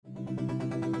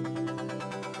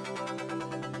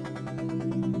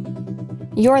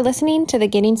You're listening to the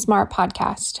Getting Smart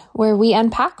podcast, where we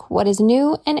unpack what is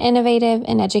new and innovative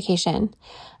in education.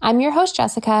 I'm your host,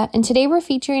 Jessica, and today we're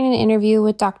featuring an interview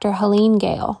with Dr. Helene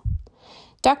Gayle.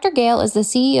 Dr. Gayle is the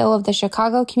CEO of the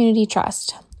Chicago Community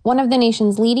Trust, one of the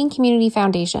nation's leading community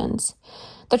foundations.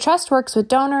 The trust works with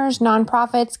donors,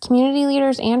 nonprofits, community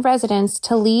leaders, and residents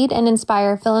to lead and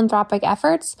inspire philanthropic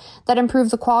efforts that improve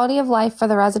the quality of life for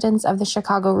the residents of the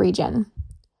Chicago region.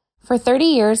 For 30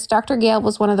 years, Dr. Gayle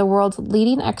was one of the world's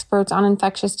leading experts on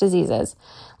infectious diseases,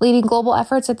 leading global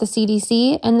efforts at the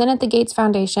CDC and then at the Gates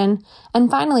Foundation, and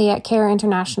finally at CARE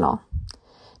International.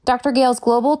 Dr. Gayle's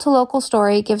global to local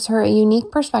story gives her a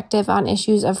unique perspective on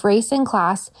issues of race and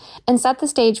class and set the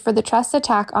stage for the Trust's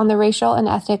attack on the racial and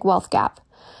ethnic wealth gap.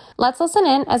 Let's listen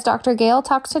in as Dr. Gayle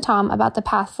talks to Tom about the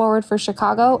path forward for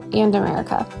Chicago and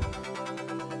America.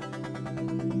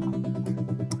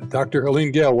 Dr.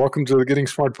 Helene Gayle, welcome to the Getting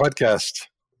Smart podcast.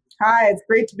 Hi, it's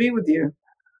great to be with you.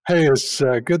 Hey, it's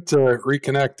good to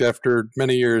reconnect after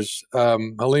many years.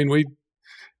 Helene, we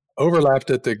overlapped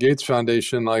at the Gates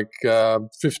Foundation like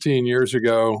 15 years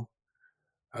ago.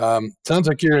 Sounds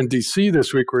like you're in D.C.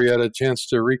 this week where you had a chance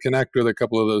to reconnect with a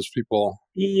couple of those people.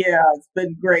 Yeah, it's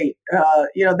been great.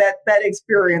 That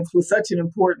experience was such an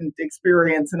important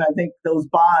experience, and I think those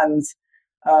bonds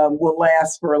will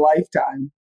last for a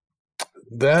lifetime.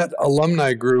 That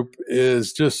alumni group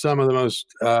is just some of the most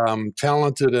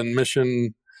talented and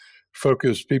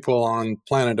mission-focused people on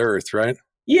planet Earth, right?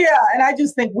 Yeah, and I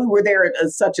just think we were there at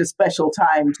such a special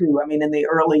time, too. I mean, in the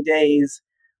early days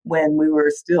when we were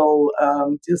still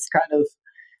just kind of,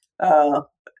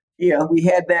 we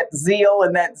had that zeal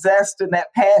and that zest and that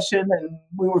passion, and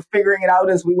we were figuring it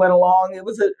out as we went along. It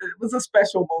was a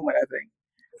special moment, I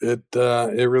think.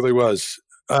 It really was.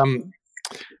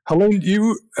 Helene,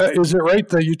 is it right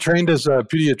that you trained as a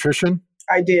pediatrician?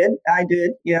 I did,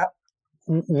 yeah.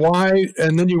 Why?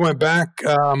 And then you went back.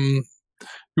 You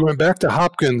went back to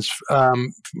Hopkins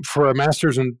for a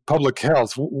master's in public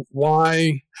health.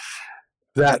 Why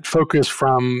that focus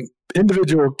from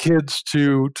individual kids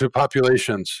to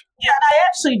populations? Yeah, and I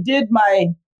actually did my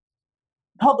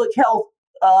public health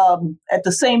at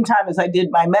the same time as I did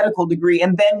my medical degree,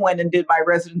 and then went and did my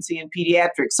residency in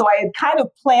pediatrics. So I had kind of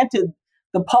planted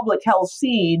the public health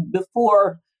seed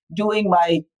before doing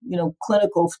my,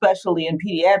 clinical specialty in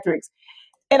pediatrics.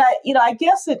 And I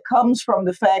guess it comes from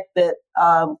the fact that,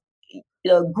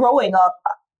 growing up,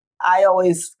 I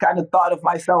always kind of thought of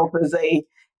myself as a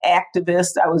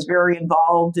activist. I was very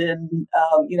involved in,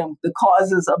 the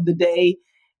causes of the day,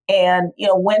 and,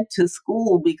 went to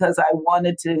school because I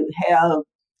wanted to have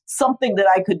something that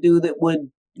I could do that would,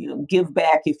 give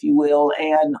back, if you will,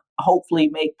 and hopefully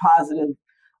make positive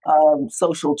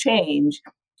social change.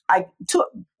 I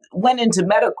went to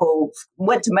medical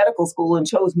school and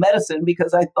chose medicine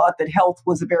because I thought that health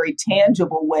was a very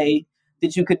tangible way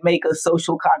that you could make a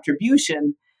social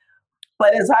contribution.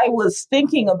 But as I was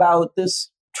thinking about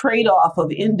this trade-off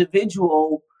of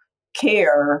individual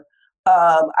care,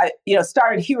 I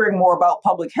started hearing more about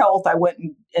public health. I went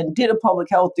and did a public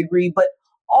health degree, but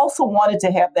also wanted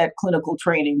to have that clinical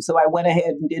training. So I went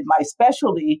ahead and did my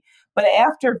specialty. But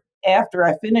after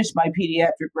I finished my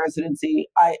pediatric residency,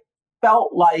 I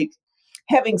felt like,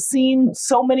 having seen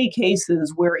so many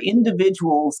cases where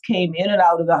individuals came in and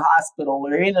out of the hospital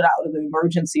or in and out of the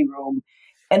emergency room,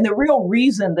 and the real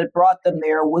reason that brought them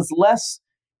there was less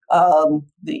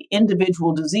the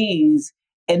individual disease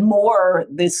and more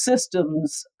the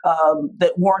systems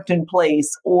that weren't in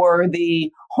place, or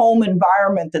the home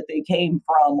environment that they came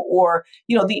from, or,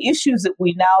 the issues that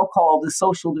we now call the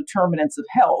social determinants of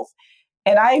health.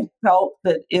 And I felt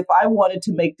that if I wanted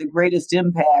to make the greatest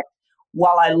impact,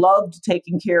 while I loved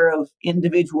taking care of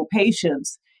individual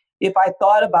patients, if I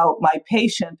thought about my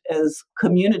patient as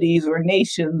communities or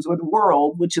nations or the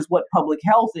world, which is what public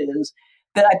health is,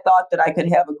 then I thought that I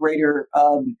could have a greater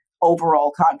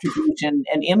overall contribution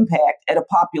and impact at a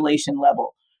population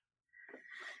level.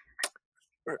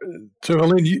 So,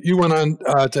 Helene, you went on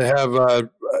to have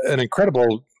an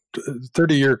incredible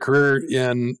 30-year career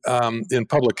in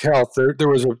public health. There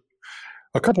was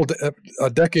a couple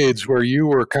decades where you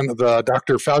were kind of the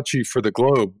Dr. Fauci for the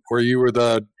globe, where you were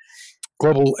the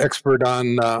global expert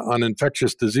on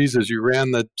infectious diseases. You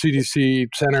ran the CDC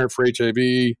Center for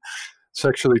HIV,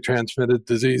 sexually transmitted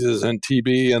diseases, and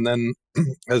TB. And then,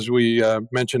 as we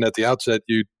mentioned at the outset,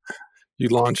 you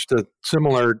launched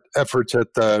similar efforts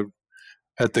at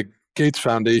the Gates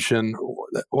Foundation.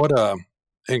 What a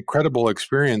incredible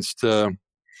experience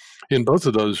in both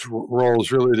of those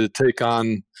roles, really, to take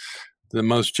on the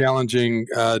most challenging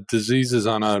diseases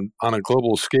on a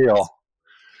global scale.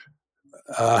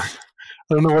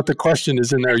 don't know what the question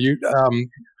is in there.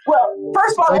 Well,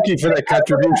 first of all, thank you for that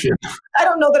contribution. I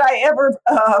don't know that I ever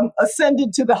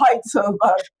ascended to the heights of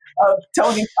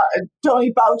Tony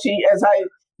Fauci. As I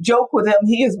joke with him,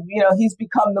 he's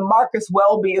become the Marcus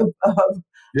Welby of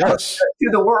yes to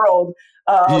the world.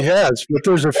 He has, but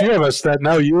there's a few of us that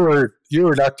know you were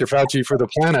Dr. Fauci for the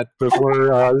planet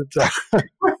before.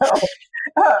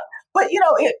 But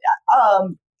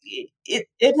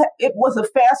it was a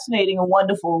fascinating and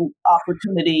wonderful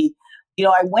opportunity.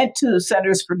 I went to the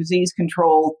Centers for Disease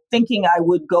Control thinking I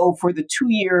would go for the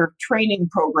 2-year training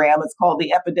program. It's called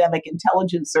the Epidemic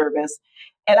Intelligence Service.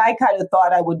 And I kind of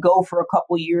thought I would go for a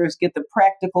couple of years, get the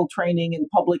practical training in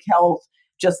public health,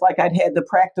 just like I'd had the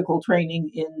practical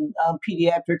training in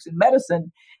pediatrics and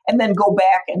medicine, and then go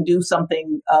back and do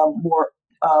something more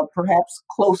perhaps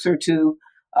closer to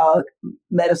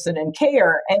medicine and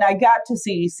care. And I got to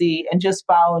CDC and just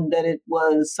found that it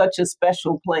was such a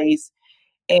special place,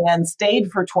 and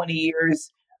stayed for 20 years,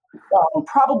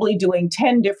 probably doing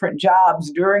 10 different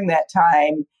jobs during that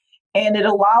time. And it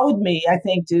allowed me, I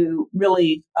think, to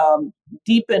really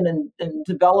deepen and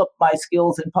develop my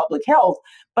skills in public health.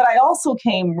 But I also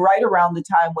came right around the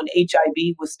time when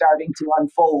HIV was starting to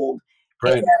unfold.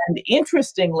 Right. And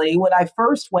interestingly, when I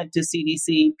first went to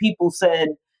CDC, people said,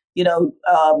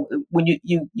 when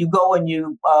you go and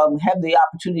you have the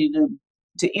opportunity to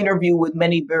interview with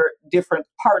many different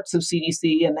parts of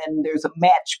CDC, and then there's a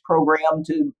match program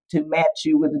to match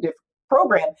you with a different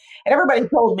program. And everybody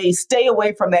told me, stay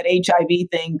away from that HIV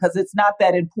thing because it's not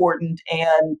that important.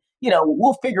 And,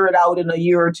 we'll figure it out in a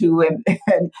year or two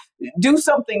and do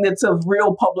something that's of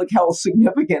real public health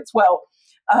significance. Well,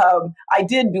 I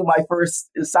did do my first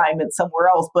assignment somewhere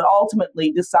else, but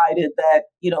ultimately decided that,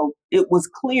 it was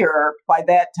clear by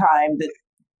that time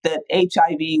that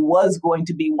HIV was going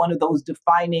to be one of those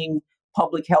defining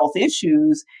public health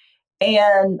issues.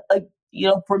 And,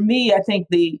 for me, I think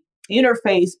the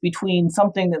interface between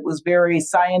something that was very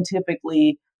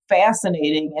scientifically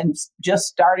fascinating and just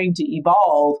starting to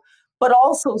evolve, but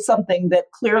also something that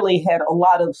clearly had a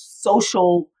lot of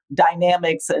social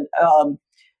dynamics and,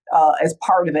 as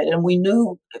part of it. And we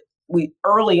knew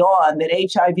early on that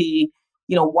HIV,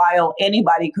 while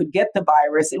anybody could get the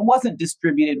virus, it wasn't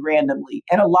distributed randomly.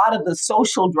 And a lot of the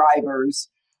social drivers,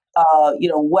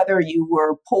 whether you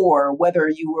were poor, whether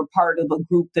you were part of a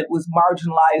group that was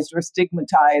marginalized or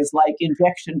stigmatized, like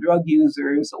injection drug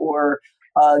users or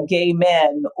gay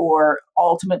men, or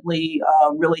ultimately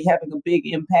really having a big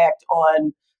impact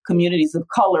on communities of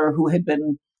color who had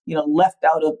been, left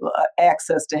out of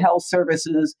access to health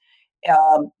services.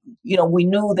 We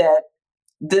knew that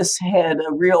this had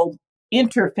a real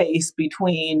interface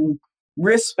between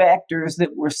risk factors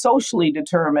that were socially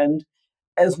determined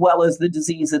as well as the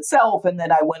disease itself. And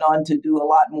then I went on to do a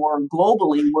lot more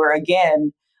globally, where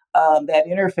again, that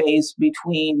interface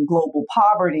between global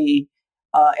poverty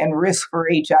and risk for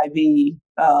HIV,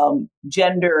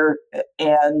 gender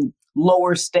and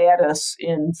lower status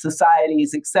in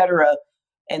societies, et cetera,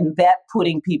 and that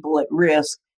putting people at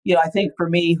risk. I think for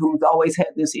me, who's always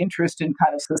had this interest in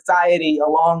kind of society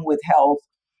along with health,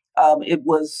 it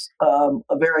was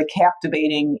a very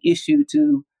captivating issue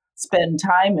to spend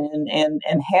time in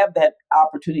and have that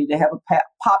opportunity to have a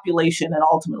population and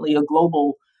ultimately a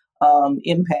global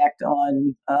impact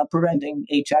on preventing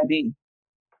HIV.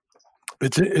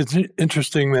 It's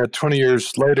interesting that 20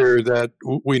 years later that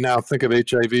we now think of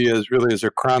HIV as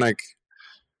a chronic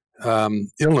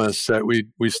illness, that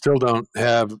we still don't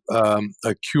have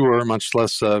a cure, much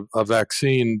less a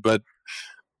vaccine, but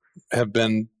have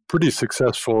been pretty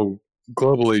successful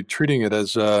globally treating it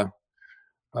as a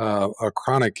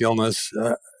chronic illness.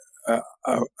 I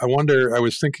wonder, I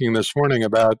was thinking this morning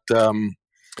about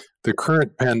the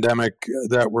current pandemic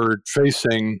that we're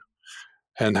facing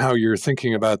and how you're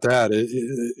thinking about that.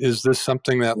 Is this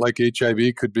something that, like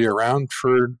HIV, could be around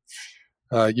for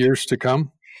years to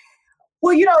come?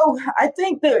 Well, I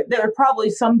think there are probably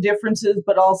some differences,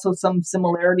 but also some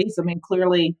similarities. I mean,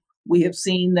 clearly, we have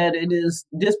seen that it is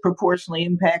disproportionately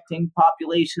impacting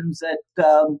populations that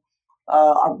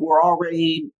were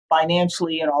already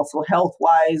financially and also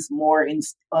health-wise more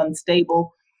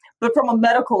unstable. But from a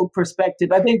medical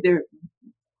perspective, I think they're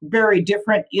very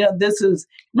different. This is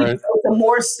right. A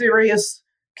more serious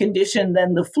condition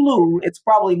than the flu. It's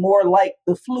probably more like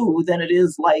the flu than it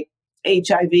is like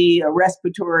HIV, a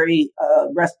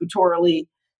respiratorily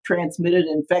transmitted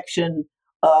infection.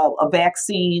 A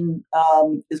vaccine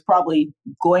is probably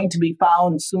going to be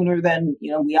found sooner than,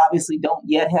 we obviously don't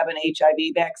yet have an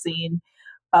HIV vaccine.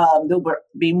 There'll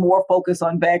be more focus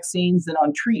on vaccines than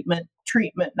on treatment.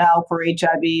 Treatment now for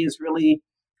HIV is really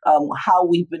how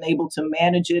we've been able to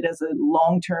manage it as a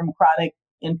long-term chronic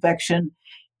infection.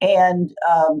 And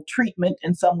treatment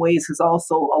in some ways has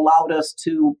also allowed us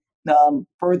to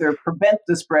further prevent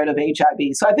the spread of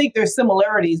HIV. So I think there's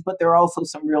similarities, but there are also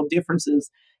some real differences,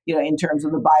 in terms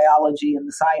of the biology and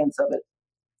the science of it.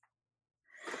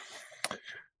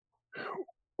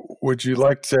 Would you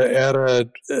like to add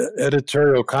an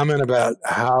editorial comment about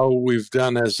how we've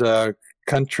done as a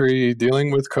country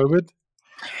dealing with COVID?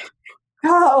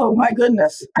 Oh, my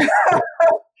goodness.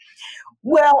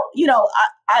 Well,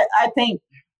 I think,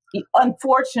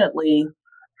 unfortunately,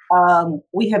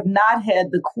 we have not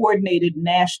had the coordinated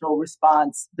national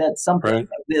response that something Right.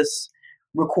 like this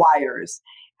requires.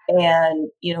 And,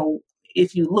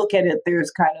 if you look at it,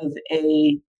 there's kind of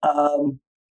a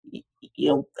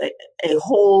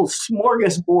whole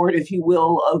smorgasbord, if you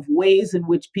will, of ways in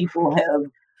which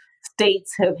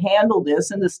states have handled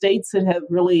this, and the states that have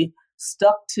really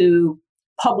stuck to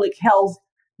public health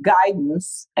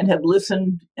guidance and have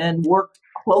listened and worked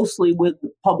closely with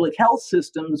the public health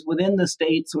systems within the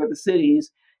states or the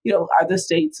cities, are the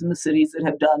states and the cities that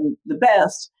have done the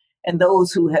best, and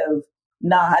those who have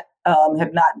not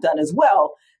done as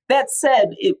well. That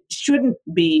said,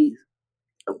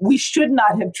 we should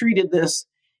not have treated this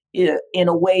in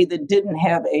a way that didn't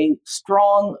have a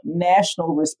strong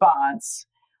national response,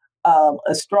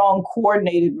 a strong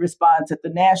coordinated response at the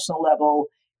national level,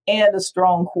 and a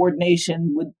strong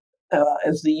coordination with,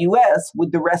 as the U.S.,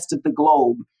 with the rest of the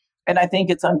globe. And I think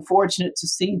it's unfortunate to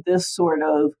see this sort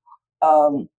of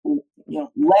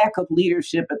lack of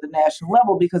leadership at the national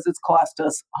level, because it's cost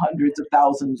us hundreds of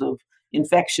thousands of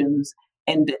infections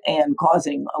and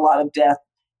causing a lot of death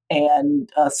and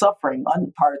suffering on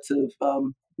the parts of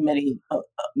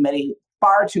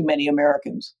far too many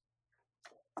Americans.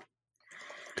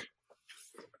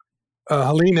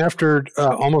 Helene, after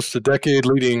almost a decade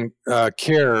leading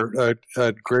CARE,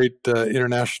 a great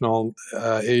international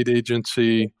aid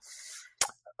agency,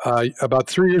 about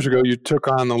 3 years ago, you took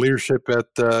on the leadership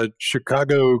at the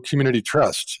Chicago Community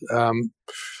Trust.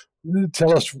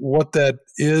 Tell us what that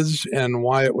is and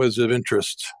why it was of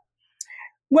interest.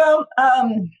 Well,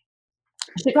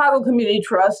 Chicago Community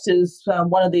Trust is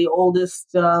one of the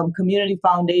oldest community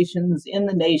foundations in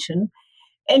the nation.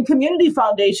 And community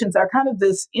foundations are kind of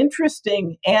this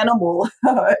interesting animal,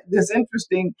 this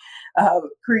interesting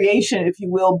creation, if you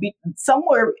will,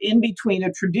 somewhere in between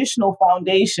a traditional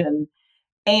foundation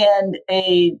and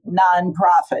a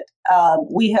nonprofit.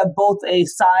 We have both a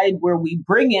side where we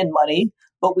bring in money,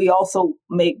 but we also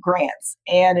make grants.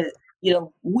 And,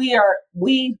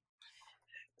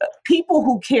 people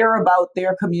who care about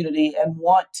their community and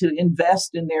want to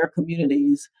invest in their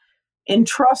communities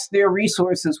entrust their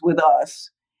resources with us,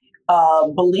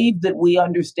 believe that we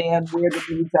understand where the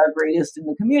needs are greatest in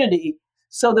the community,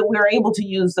 so that we're able to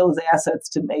use those assets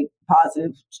to make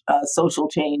positive social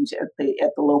change at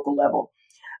the local level.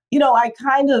 I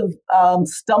kind of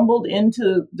stumbled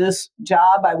into this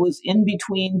job. I was in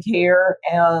between CARE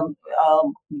and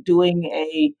doing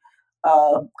a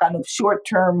kind of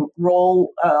short-term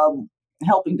role,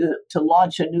 helping to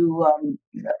launch a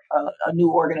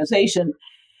new organization.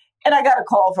 And I got a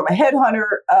call from a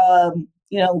headhunter.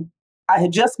 I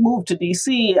had just moved to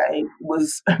DC. I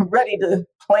was ready to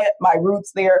plant my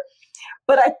roots there.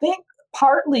 But I think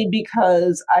partly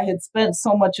because I had spent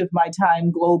so much of my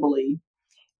time globally.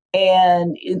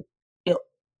 And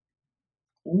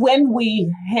when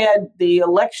we had the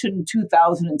election in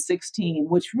 2016,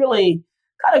 which really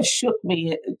kind of shook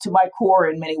me to my core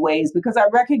in many ways, because I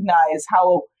recognized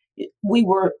how we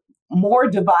were more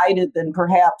divided than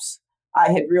perhaps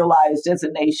I had realized as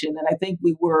a nation. And I think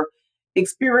we were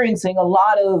experiencing a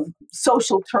lot of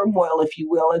social turmoil, if you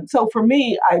will. And so for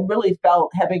me, I really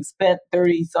felt, having spent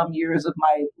 30 some years of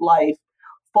my life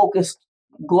focused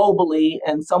globally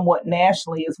and somewhat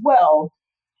nationally as well,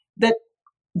 that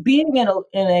being at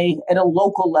a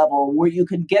local level where you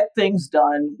can get things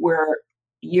done, where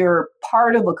you're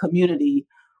part of a community,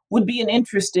 would be an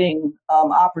interesting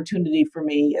opportunity for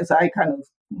me as I kind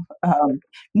of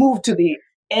move to the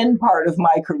end part of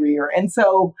my career. And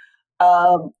so,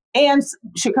 and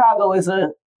Chicago is a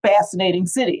fascinating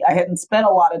city. I hadn't spent a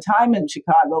lot of time in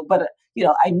Chicago, but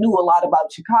I knew a lot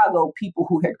about Chicago. People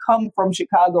who had come from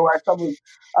Chicago are some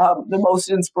of the most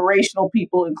inspirational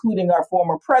people, including our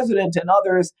former president and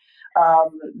others.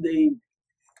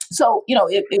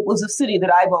 It was a city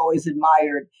that I've always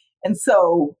admired. And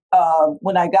so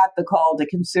when I got the call to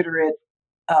consider it,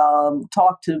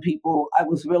 talk to people, I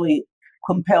was really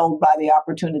compelled by the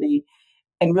opportunity,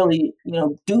 and really,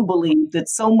 do believe that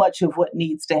so much of what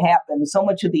needs to happen, so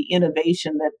much of the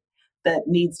innovation that that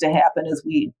needs to happen as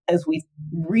we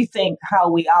rethink how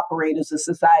we operate as a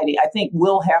society, I think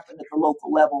will happen at the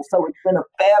local level. So it's been a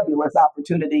fabulous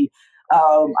opportunity.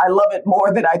 I love it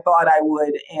more than I thought I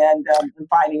would, and I'm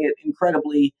finding it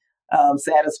incredibly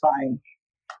satisfying.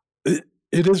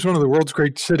 It is one of the world's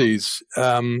great cities.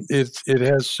 It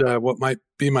has what might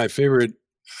be my favorite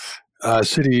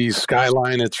city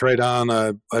skyline. It's right on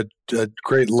a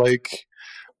great lake.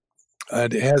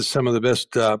 It has some of the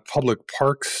best public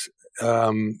parks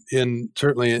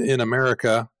certainly in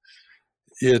America.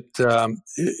 It's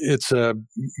a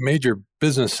major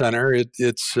business center.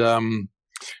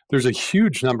 There's a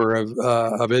huge number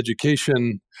of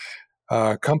education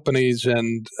companies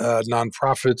and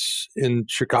nonprofits in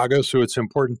Chicago, so it's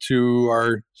important to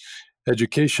our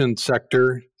education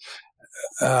sector.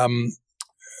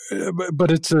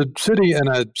 But it's a city and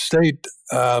a state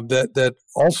that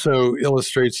also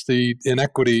illustrates the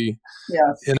inequity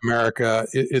in America.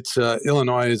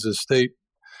 Illinois is a state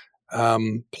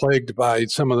plagued by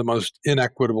some of the most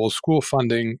inequitable school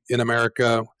funding in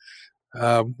America,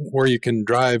 where you can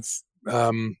drive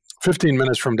 15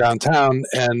 minutes from downtown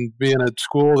and be in a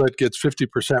school that gets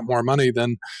 50% more money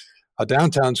than a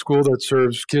downtown school that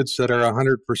serves kids that are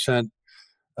 100%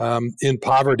 in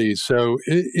poverty. So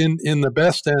in the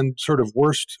best and sort of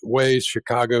worst ways,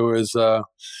 Chicago is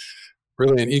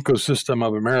really an ecosystem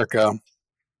of America.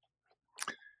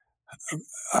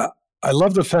 I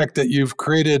love the fact that you've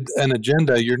created an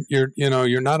agenda.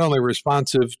 You're not only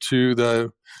responsive to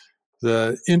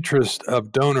the interest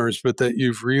of donors, but that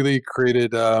you've really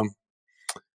created a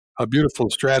beautiful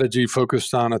strategy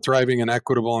focused on a thriving and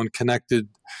equitable and connected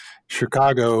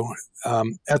Chicago.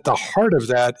 At the heart of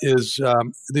that is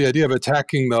the idea of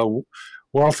attacking the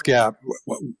wealth gap.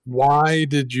 Why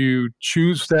did you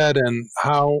choose that, and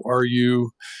how are you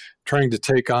trying to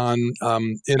take on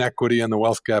inequity and the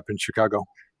wealth gap in Chicago?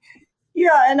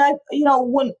 Yeah, and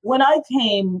when I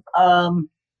came,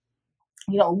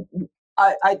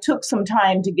 I took some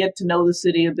time to get to know the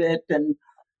city a bit, and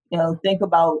think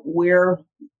about where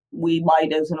we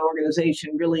might, as an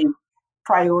organization, really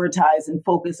prioritize and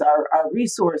focus our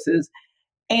resources.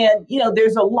 And,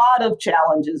 there's a lot of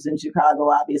challenges in Chicago,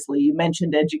 obviously. You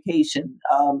mentioned education,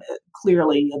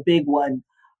 clearly a big one.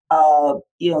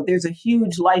 There's a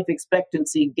huge life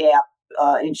expectancy gap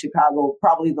in Chicago,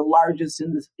 probably the largest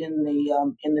in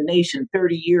the nation.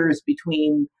 30 years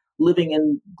between living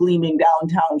in gleaming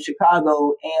downtown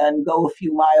Chicago and go a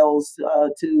few miles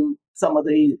to some of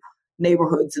the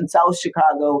neighborhoods in South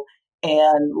Chicago,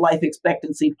 and life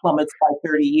expectancy plummets by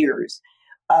 30 years.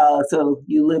 So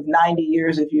you live 90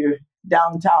 years if you're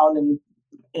downtown and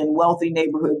in wealthy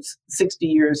neighborhoods, 60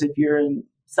 years if you're in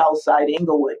Southside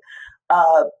Inglewood.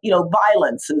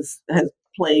 Violence has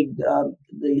plagued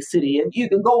the city, and you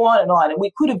can go on, and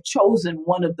we could have chosen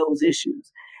one of those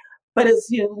issues. But as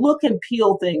you look and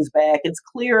peel things back, it's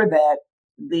clear that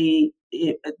the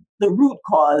root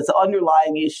cause, the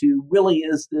underlying issue, really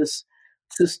is this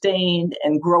sustained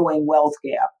and growing wealth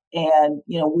gap. And,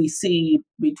 we see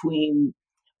between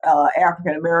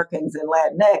African Americans and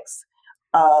Latinx,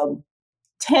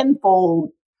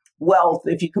 tenfold wealth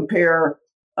if you compare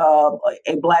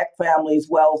a Black family's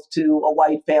wealth to a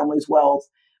white family's wealth,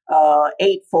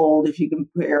 eightfold if you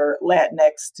compare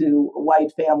Latinx to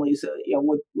white families,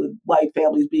 with white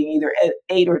families being either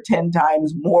 8 or 10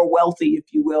 times more wealthy, if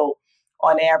you will,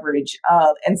 on average.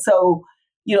 And so,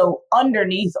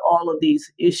 underneath all of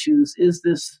these issues is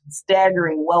this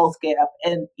staggering wealth gap.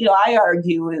 And, I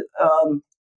argue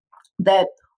that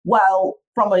while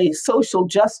from a social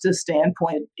justice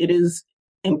standpoint, it is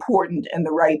important and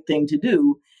the right thing to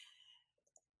do,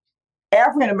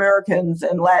 African Americans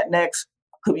and Latinx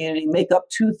community make up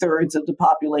 2/3 of the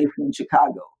population in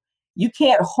Chicago. You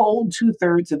can't hold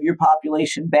 2/3 of your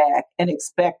population back and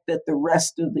expect that the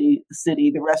rest of the city,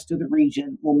 the rest of the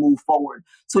region will move forward.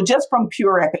 So just from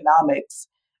pure economics,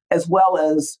 as well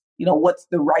as, what's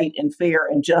the right and fair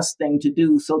and just thing to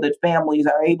do so that families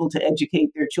are able to educate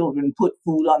their children, put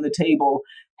food on the table,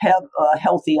 have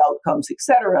healthy outcomes, et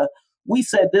cetera, we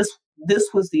said this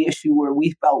was the issue where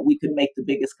we felt we could make the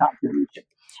biggest contribution.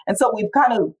 And so we've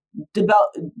kind of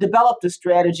developed a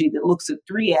strategy that looks at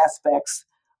 3 aspects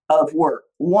of work.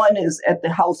 One is at the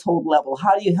household level.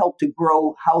 How do you help to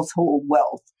grow household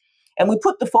wealth? And we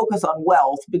put the focus on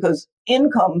wealth because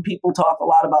income, people talk a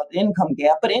lot about the income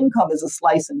gap, but income is a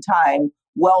slice in time.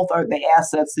 Wealth are the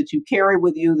assets that you carry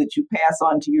with you, that you pass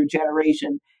on to your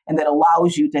generation, and that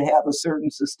allows you to have a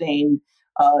certain sustained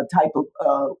type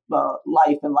of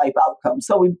life and life outcomes.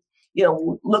 So we,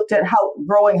 looked at how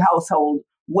growing household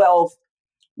wealth,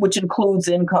 which includes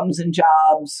incomes and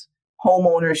jobs, home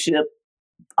ownership,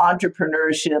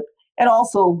 entrepreneurship, and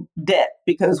also debt,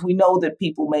 because we know that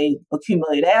people may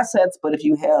accumulate assets, but if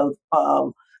you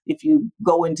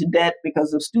go into debt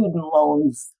because of student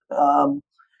loans,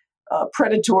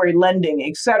 predatory lending,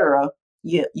 etc.,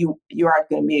 you aren't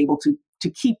going to be able to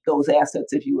keep those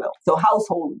assets, if you will. So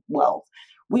household wealth.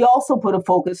 We also put a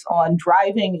focus on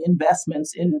driving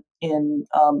investments in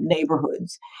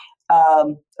neighborhoods.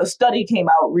 A study came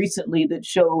out recently that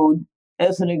showed,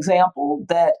 as an example,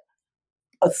 that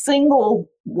a single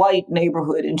white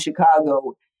neighborhood in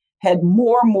Chicago had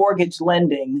more mortgage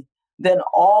lending than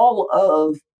all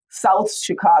of South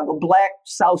Chicago, Black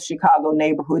South Chicago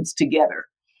neighborhoods together.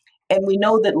 And we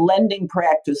know that lending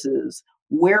practices,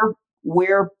 where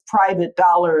private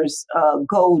dollars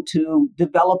go to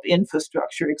develop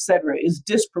infrastructure, et cetera, is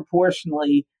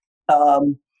disproportionately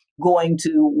going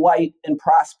to white and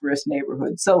prosperous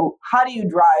neighborhoods. So how do you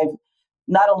drive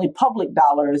not only public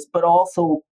dollars, but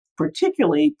also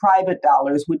particularly private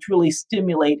dollars, which really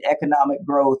stimulate economic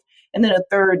growth? And then a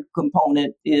third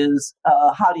component is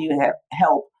how do you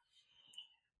help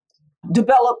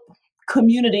develop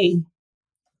community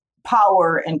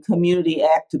power and community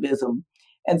activism?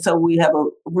 And so we have a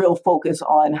real focus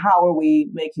on how are we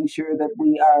making sure that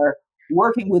we are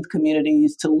working with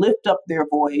communities to lift up their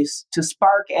voice, to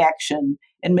spark action,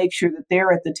 and make sure that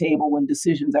they're at the table when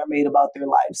decisions are made about their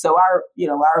lives. So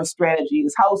our strategy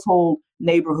is household,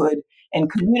 neighborhood,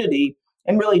 and community,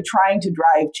 and really trying to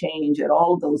drive change at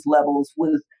all of those levels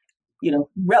with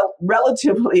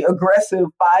relatively aggressive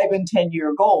 5 and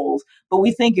 10-year goals. But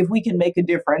we think if we can make a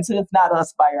difference, and it's not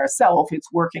us by ourselves,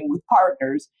 it's working with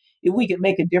partners, if we can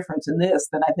make a difference in this,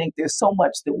 then I think there's so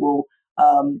much that will,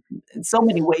 so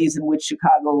many ways in which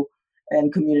Chicago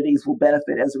and communities will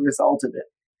benefit as a result of it.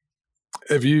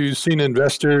 Have you seen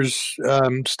investors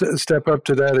step up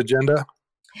to that agenda?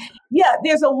 Yeah,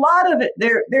 there's a lot of it.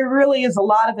 There really is a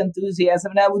lot of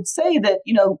enthusiasm. And I would say that,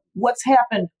 what's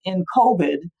happened in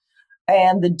COVID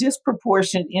and the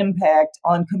disproportionate impact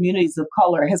on communities of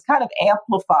color has kind of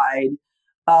amplified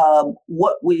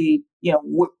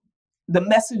the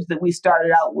message that we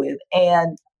started out with.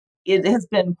 And it has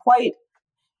been quite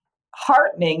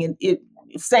heartening and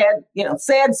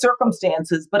sad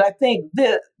circumstances. But I think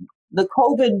the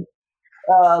COVID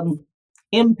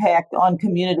impact on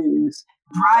communities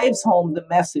drives home the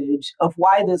message of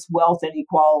why this wealth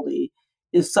inequality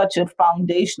is such a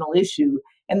foundational issue.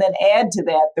 And then add to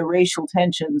that the racial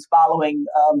tensions following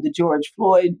the George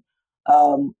Floyd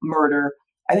murder.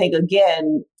 I think,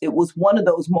 again, it was one of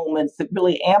those moments that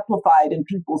really amplified in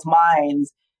people's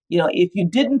minds. If you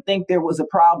didn't think there was a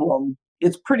problem,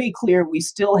 it's pretty clear we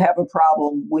still have a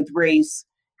problem with race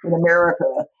in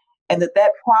America, and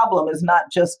that problem is not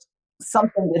just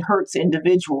something that hurts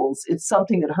individuals. It's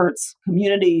something that hurts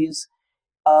communities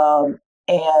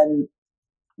and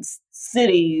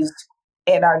cities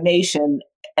and our nation.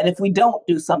 And if we don't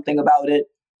do something about it,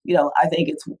 I think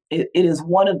it is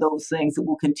one of those things that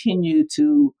will continue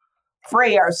to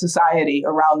fray our society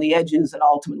around the edges and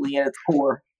ultimately at its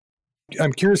core.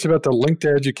 I'm curious about the link to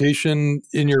education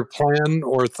in your plan,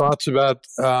 or thoughts about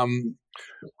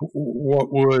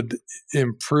what would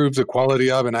improve the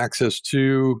quality of and access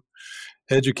to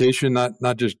education,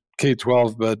 not just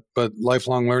K-12, but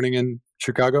lifelong learning in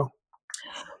Chicago?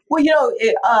 Well,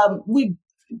 we've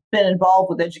been involved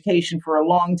with education for a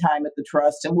long time at the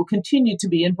Trust, and will continue to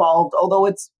be involved, although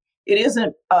it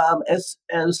isn't as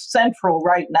central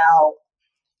right now,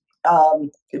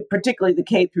 particularly the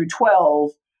K through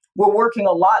 12. We're working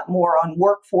a lot more on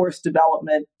workforce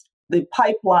development, the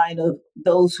pipeline of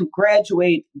those who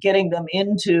graduate, getting them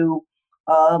into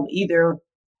either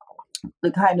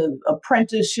the kind of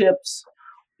apprenticeships,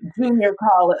 junior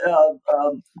college,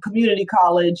 community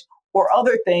college, or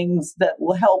other things that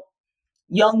will help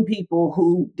young people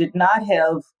who did not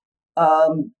have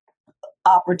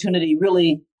opportunity,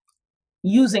 really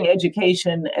using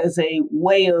education as a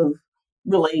way of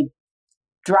really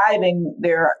driving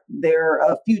their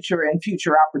future and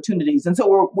future opportunities. And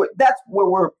so that's where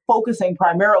we're focusing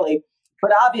primarily.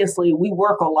 But obviously, we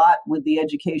work a lot with the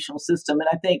educational system. And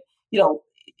I think,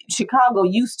 Chicago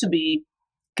used to be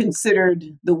considered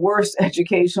the worst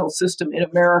educational system in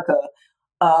America.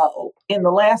 In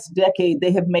the last decade,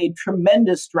 they have made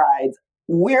tremendous strides.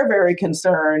 We're very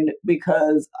concerned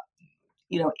because,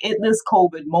 in this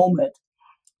COVID moment,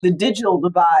 the digital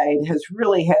divide has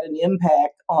really had an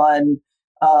impact on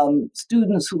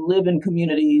students who live in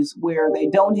communities where they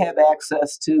don't have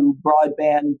access to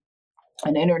broadband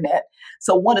and internet.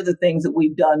 So one of the things that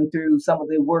we've done through some of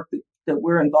the work that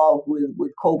we're involved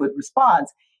with COVID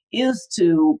response is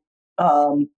to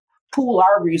pool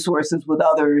our resources with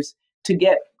others to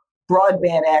get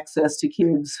broadband access to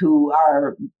kids who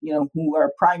are, who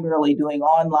are primarily doing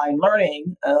online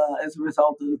learning as a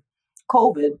result of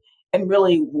COVID, and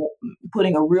really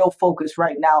putting a real focus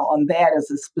right now on that as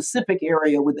a specific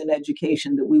area within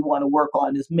education that we want to work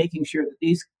on, is making sure that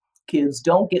these kids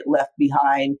don't get left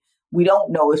behind. We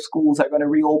don't know if schools are going to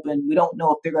reopen. We don't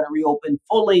know if they're going to reopen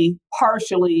fully,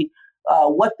 partially,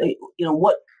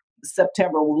 what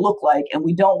September will look like, and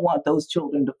we don't want those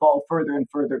children to fall further and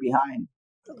further behind.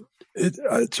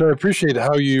 So I appreciate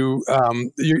how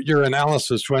your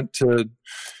analysis went to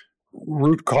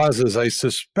root causes. I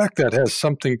suspect that has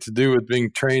something to do with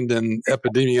being trained in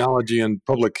epidemiology and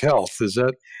public health. Is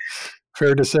that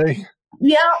fair to say?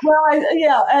 Yeah, well,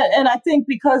 and I think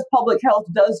because public health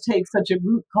does take such a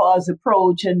root cause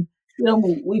approach, and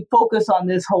we focus on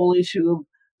this whole issue of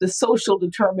the social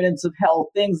determinants of health,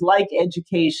 things like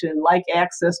education, like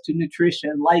access to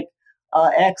nutrition, like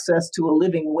access to a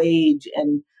living wage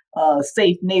and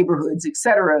safe neighborhoods, et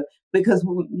cetera, because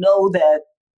we know that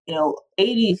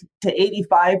 80 to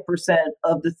 85%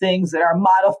 of the things that are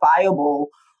modifiable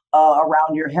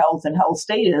around your health and health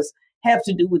status have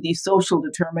to do with these social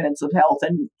determinants of health,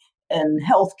 and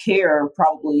health care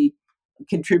probably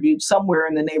contributes somewhere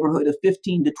in the neighborhood of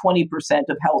 15 to 20%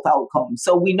 of health outcomes.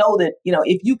 So we know that,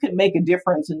 if you can make a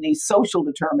difference in these social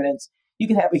determinants, you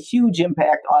can have a huge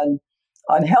impact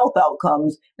on health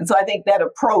outcomes. And so I think that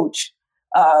approach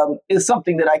is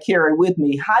something that I carry with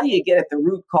me. How do you get at the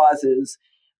root causes?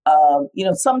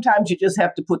 Sometimes you just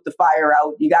have to put the fire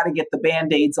out. You got to get the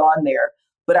Band-Aids on there.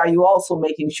 But are you also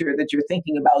making sure that you're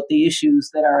thinking about the issues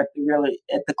that are really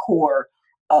at the core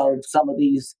of some of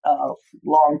these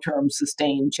long-term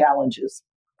sustained challenges?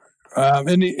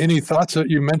 Any thoughts?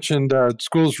 You mentioned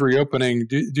schools reopening.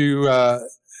 Do you have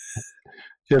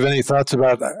any thoughts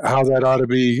about how that ought to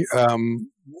be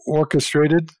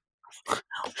orchestrated?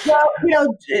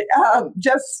 Well,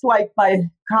 just like my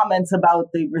comments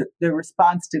about the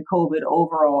response to COVID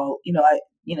overall,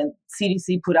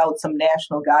 CDC put out some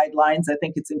national guidelines. I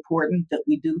think it's important that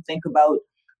we do think about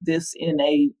this in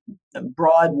a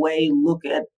broad way, look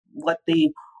at what the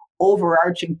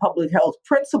overarching public health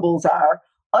principles are,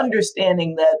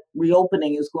 understanding that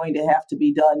reopening is going to have to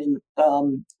be done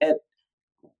at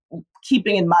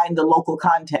keeping in mind the local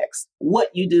context. What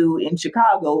you do in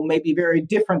Chicago may be very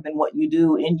different than what you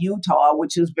do in Utah,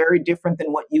 which is very different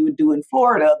than what you would do in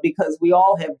Florida, because we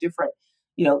all have different,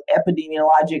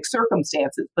 epidemiologic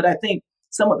circumstances. But I think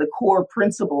some of the core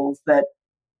principles that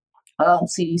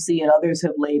CDC and others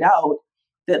have laid out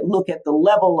that look at the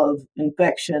level of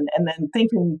infection, and then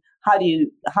thinking how do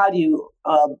you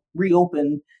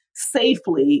reopen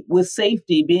safely, with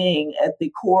safety being at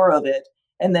the core of it,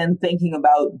 and then thinking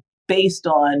about, based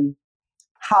on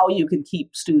how you can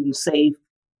keep students safe,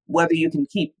 whether you can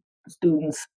keep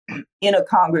students in a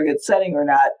congregate setting or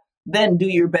not, then do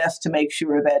your best to make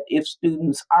sure that if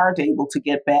students aren't able to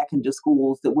get back into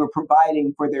schools, that we're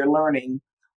providing for their learning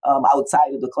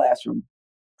outside of the classroom.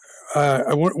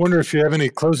 I wonder if you have any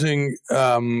closing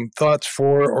thoughts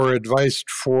for or advice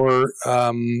for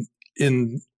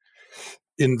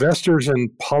investors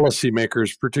and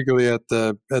policymakers, particularly at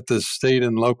the state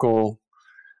and local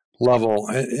level.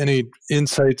 Any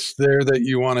insights there that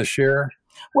you want to share?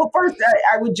 Well, first,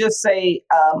 I would just say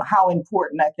how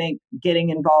important I think getting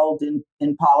involved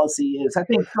in policy is. I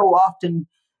think so often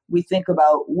we think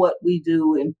about what we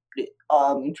do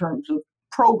in terms of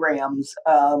programs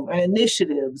and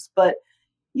initiatives, but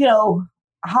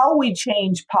how we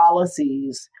change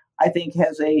policies, I think,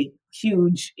 has a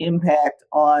huge impact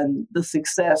on the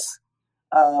success,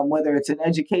 whether it's in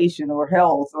education or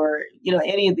health or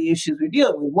any of the issues we're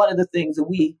dealing with. One of the things that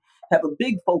we have a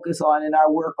big focus on in our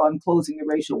work on closing the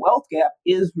racial wealth gap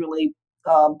is really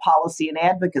policy and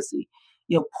advocacy.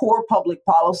 Poor public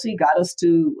policy got us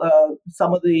to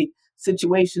some of the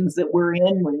situations that we're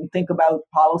in when you think about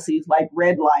policies like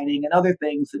redlining and other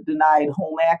things that denied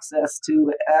home access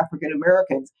to African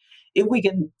Americans. If we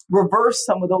can reverse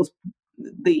some of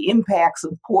the impacts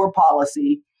of poor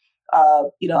policy,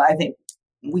 I think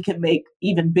we can make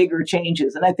even bigger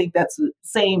changes. And I think that's the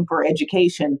same for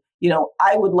education.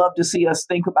 I would love to see us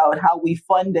think about how we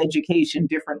fund education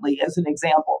differently, as an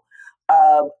example.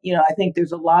 I think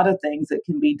there's a lot of things that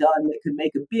can be done that could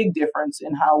make a big difference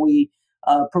in how we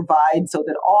provide so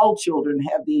that all children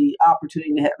have the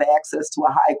opportunity to have access to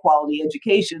a high quality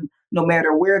education, no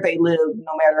matter where they live,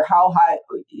 no matter how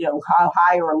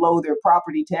high or low their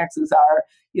property taxes are.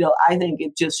 I think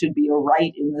it just should be a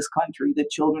right in this country that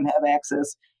children have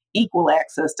equal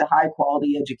access to high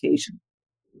quality education.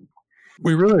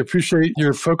 We really appreciate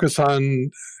your focus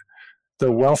on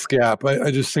the wealth gap.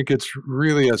 I just think it's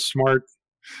really a smart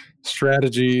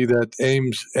strategy that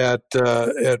aims at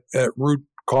root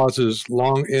causes.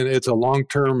 It's a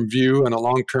long-term view and a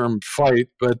long-term fight,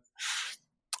 but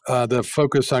the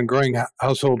focus on growing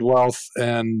household wealth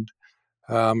and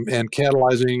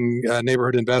catalyzing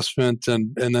neighborhood investment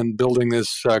and then building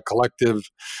this collective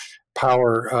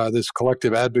power, this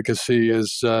collective advocacy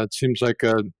it seems like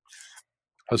a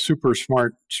super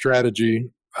smart strategy.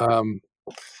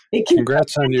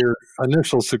 Congrats on your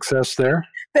initial success there.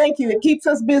 Thank you. It keeps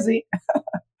us busy.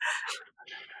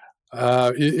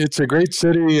 It's a great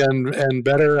city and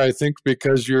better, I think,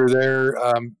 because you're there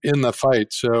in the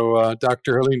fight. So,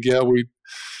 Dr. Helene Gayle, we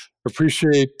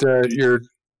appreciate your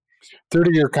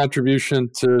 30-year contribution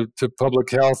to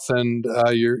public health and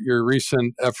your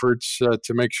recent efforts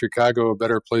to make Chicago a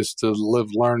better place to live,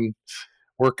 learn,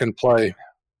 work, and play.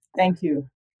 Thank you.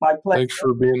 My pleasure. Thanks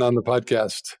for being on the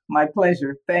podcast. My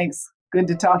pleasure. Thanks. Good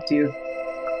to talk to you.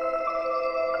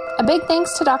 A big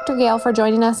thanks to Dr. Gayle for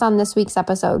joining us on this week's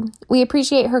episode. We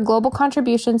appreciate her global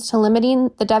contributions to limiting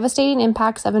the devastating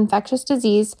impacts of infectious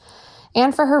disease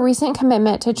and for her recent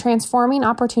commitment to transforming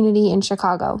opportunity in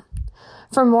Chicago.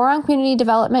 For more on community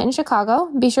development in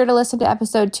Chicago, be sure to listen to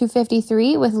episode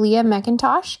 253 with Leah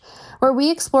McIntosh, where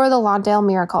we explore the Lawndale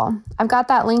Miracle. I've got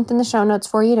that linked in the show notes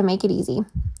for you to make it easy.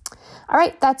 All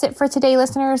right, that's it for today,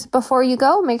 listeners. Before you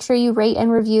go, make sure you rate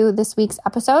and review this week's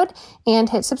episode and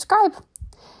hit subscribe.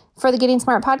 For the Getting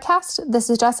Smart podcast, this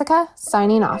is Jessica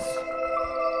signing off.